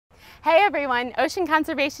Hey everyone, Ocean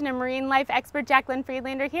Conservation and Marine Life expert Jaclyn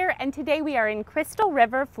Friedlander here, and today we are in Crystal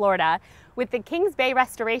River, Florida with the Kings Bay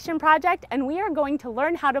Restoration Project, and we are going to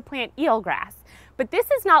learn how to plant eelgrass. But this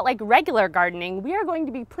is not like regular gardening. We are going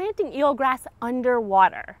to be planting eelgrass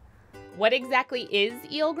underwater. What exactly is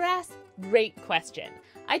eelgrass? Great question.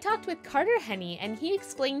 I talked with Carter Henney and he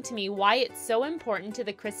explained to me why it's so important to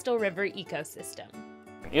the Crystal River ecosystem.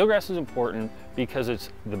 Eelgrass is important because it's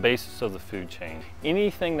the basis of the food chain.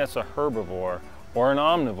 Anything that's a herbivore or an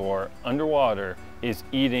omnivore underwater is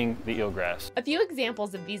eating the eelgrass. A few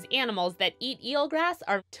examples of these animals that eat eelgrass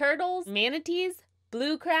are turtles, manatees,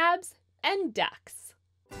 blue crabs, and ducks.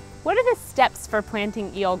 What are the steps for planting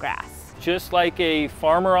eelgrass? Just like a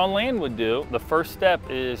farmer on land would do, the first step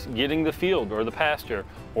is getting the field or the pasture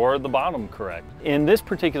or the bottom correct. In this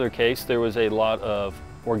particular case, there was a lot of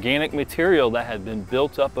organic material that had been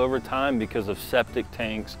built up over time because of septic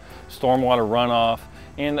tanks, stormwater runoff,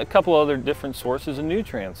 and a couple other different sources of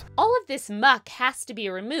nutrients. All of this muck has to be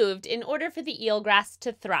removed in order for the eelgrass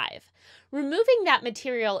to thrive. Removing that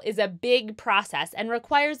material is a big process and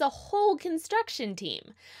requires a whole construction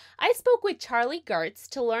team. I spoke with Charlie Gertz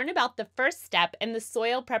to learn about the first step in the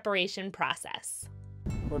soil preparation process.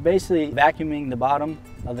 We're basically vacuuming the bottom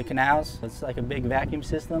of the canals. It's like a big vacuum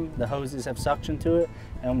system. The hoses have suction to it,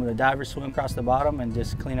 and the divers swim across the bottom and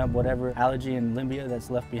just clean up whatever algae and limbia that's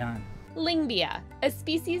left behind. Limbia, a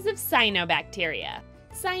species of cyanobacteria.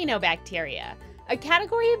 Cyanobacteria, a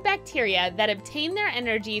category of bacteria that obtain their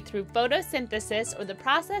energy through photosynthesis or the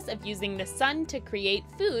process of using the sun to create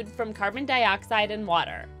food from carbon dioxide and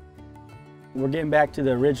water. We're getting back to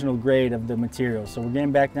the original grade of the material. So we're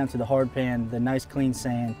getting back down to the hard pan, the nice clean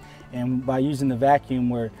sand, and by using the vacuum,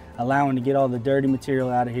 we're allowing to get all the dirty material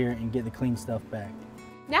out of here and get the clean stuff back.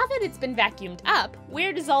 Now that it's been vacuumed up,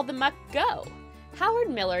 where does all the muck go? Howard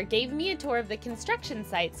Miller gave me a tour of the construction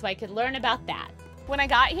site so I could learn about that. When I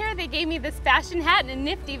got here, they gave me this fashion hat and a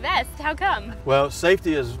nifty vest. How come? Well,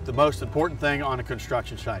 safety is the most important thing on a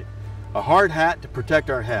construction site. A hard hat to protect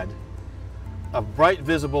our head, a bright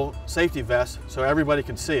visible safety vest so everybody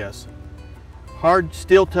can see us, hard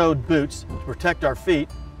steel-toed boots to protect our feet,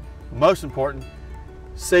 most important,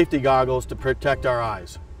 safety goggles to protect our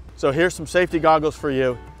eyes. So here's some safety goggles for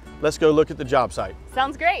you. Let's go look at the job site.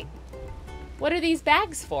 Sounds great. What are these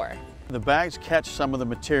bags for? The bags catch some of the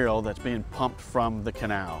material that's being pumped from the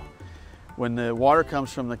canal. When the water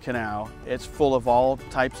comes from the canal, it's full of all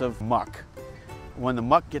types of muck. When the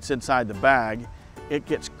muck gets inside the bag, it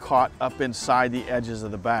gets caught up inside the edges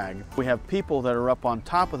of the bag. We have people that are up on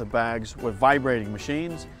top of the bags with vibrating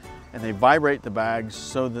machines, and they vibrate the bags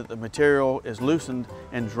so that the material is loosened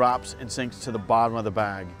and drops and sinks to the bottom of the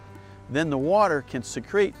bag. Then the water can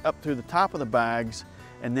secrete up through the top of the bags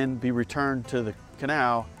and then be returned to the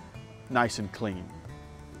canal nice and clean.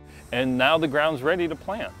 And now the ground's ready to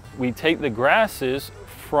plant. We take the grasses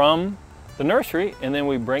from the nursery and then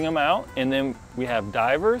we bring them out, and then we have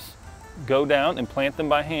divers go down and plant them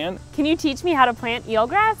by hand. Can you teach me how to plant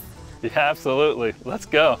eelgrass? Yeah, absolutely. Let's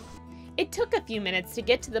go. It took a few minutes to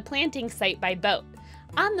get to the planting site by boat.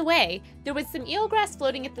 On the way, there was some eelgrass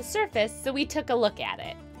floating at the surface, so we took a look at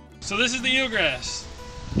it. So this is the eelgrass.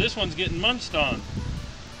 This one's getting munched on.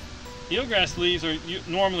 Eelgrass leaves are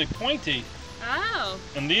normally pointy. Oh.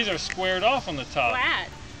 And these are squared off on the top. Flat.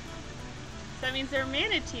 So that means there are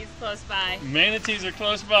manatees close by. Manatees are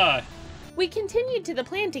close by. We continued to the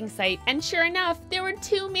planting site, and sure enough, there were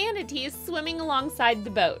 2 manatees swimming alongside the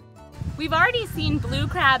boat. We've already seen blue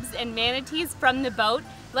crabs and manatees from the boat.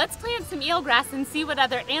 Let's plant some eelgrass and see what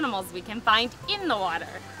other animals we can find in the water.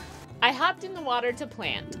 I hopped in the water to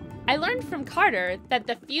plant. I learned from Carter that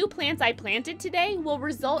the few plants I planted today will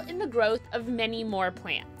result in the growth of many more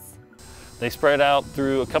plants. They spread out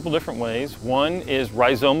through a couple different ways. One is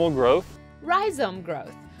rhizomal growth. Rhizome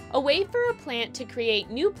growth, a way for a plant to create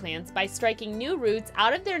new plants by striking new roots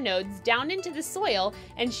out of their nodes down into the soil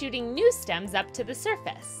and shooting new stems up to the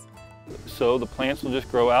surface. So the plants will just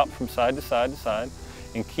grow out from side to side to side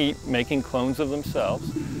and keep making clones of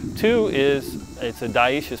themselves. 2 is it's a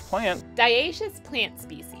dioecious plant. Dioecious plant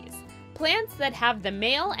species. Plants that have the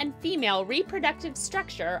male and female reproductive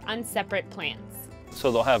structure on separate plants.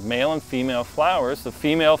 So they'll have male and female flowers. The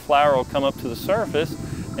female flower will come up to the surface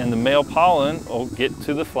and the male pollen will get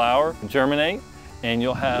to the flower, germinate, and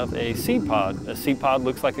you'll have a seed pod. A seed pod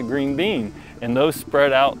looks like a green bean, and those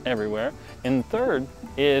spread out everywhere. And third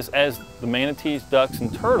is as the manatees, ducks,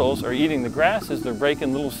 and turtles are eating the grasses, they're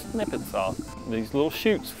breaking little snippets off. These little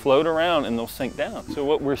shoots float around and they'll sink down. So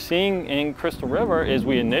what we're seeing in Crystal River is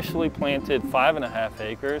we initially planted 5.5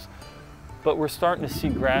 acres, but we're starting to see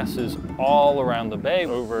grasses all around the bay.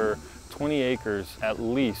 Over 20 acres at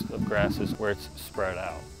least of grasses where it's spread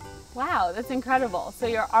out. Wow, that's incredible. So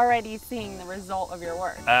you're already seeing the result of your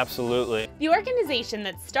work. Absolutely. The organization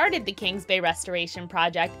that started the Kings Bay Restoration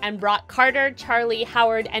Project and brought Carter, Charlie,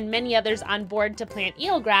 Howard, and many others on board to plant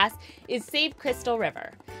eelgrass is Save Crystal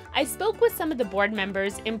River. I spoke with some of the board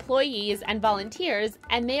members, employees, and volunteers,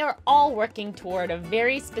 and they are all working toward a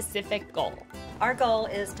very specific goal. Our goal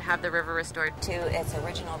is to have the river restored to its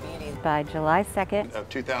original beauty by July 2nd of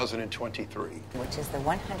 2023, which is the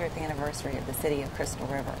 100th anniversary of the city of Crystal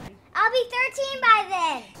River. I'll be 13 by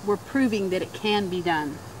then. We're proving that it can be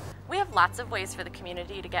done. We have lots of ways for the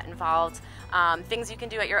community to get involved. Things you can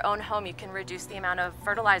do at your own home. You can reduce the amount of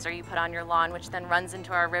fertilizer you put on your lawn, which then runs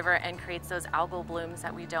into our river and creates those algal blooms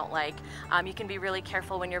that we don't like. You can be really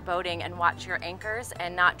careful when you're boating and watch your anchors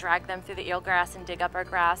and not drag them through the eelgrass and dig up our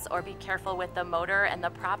grass, or be careful with the motor and the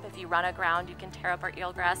prop. If you run aground, you can tear up our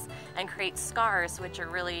eelgrass and create scars, which are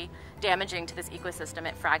really damaging to this ecosystem.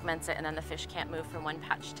 It fragments it, and then the fish can't move from one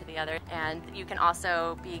patch to the other. And you can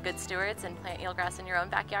also be good stewards and plant eelgrass in your own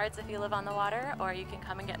backyards if you live on the water, or you can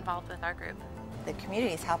come and get involved with our group. The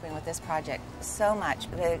community is helping with this project so much.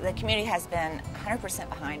 The community has been 100%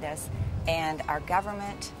 behind us, and our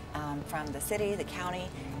government from the city, the county,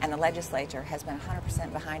 and the legislature has been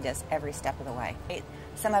 100% behind us every step of the way.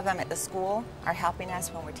 Some of them at the school are helping us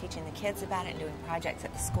when we're teaching the kids about it and doing projects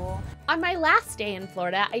at the school. On my last day in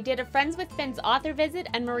Florida, I did a Friends with Fins author visit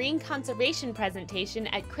and marine conservation presentation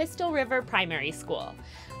at Crystal River Primary School.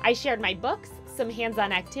 I shared my books, some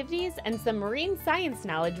hands-on activities, and some marine science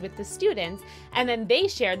knowledge with the students, and then they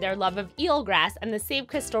shared their love of eelgrass and the Save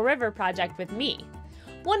Crystal River project with me.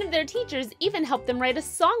 One of their teachers even helped them write a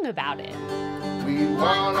song about it. We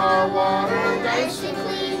want our water nice and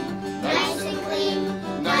clean, nice and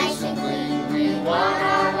clean, nice and clean. We want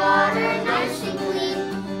our water nice and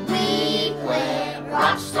clean. We play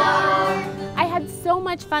Rockstar. I had so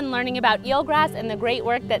much fun learning about eelgrass and the great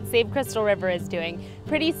work that Save Crystal River is doing.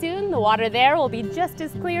 Pretty soon, the water there will be just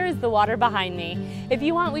as clear as the water behind me. If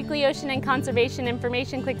you want weekly ocean and conservation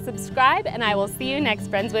information, click subscribe, and I will see you next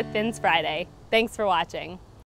Friends with Fins Friday. Thanks for watching.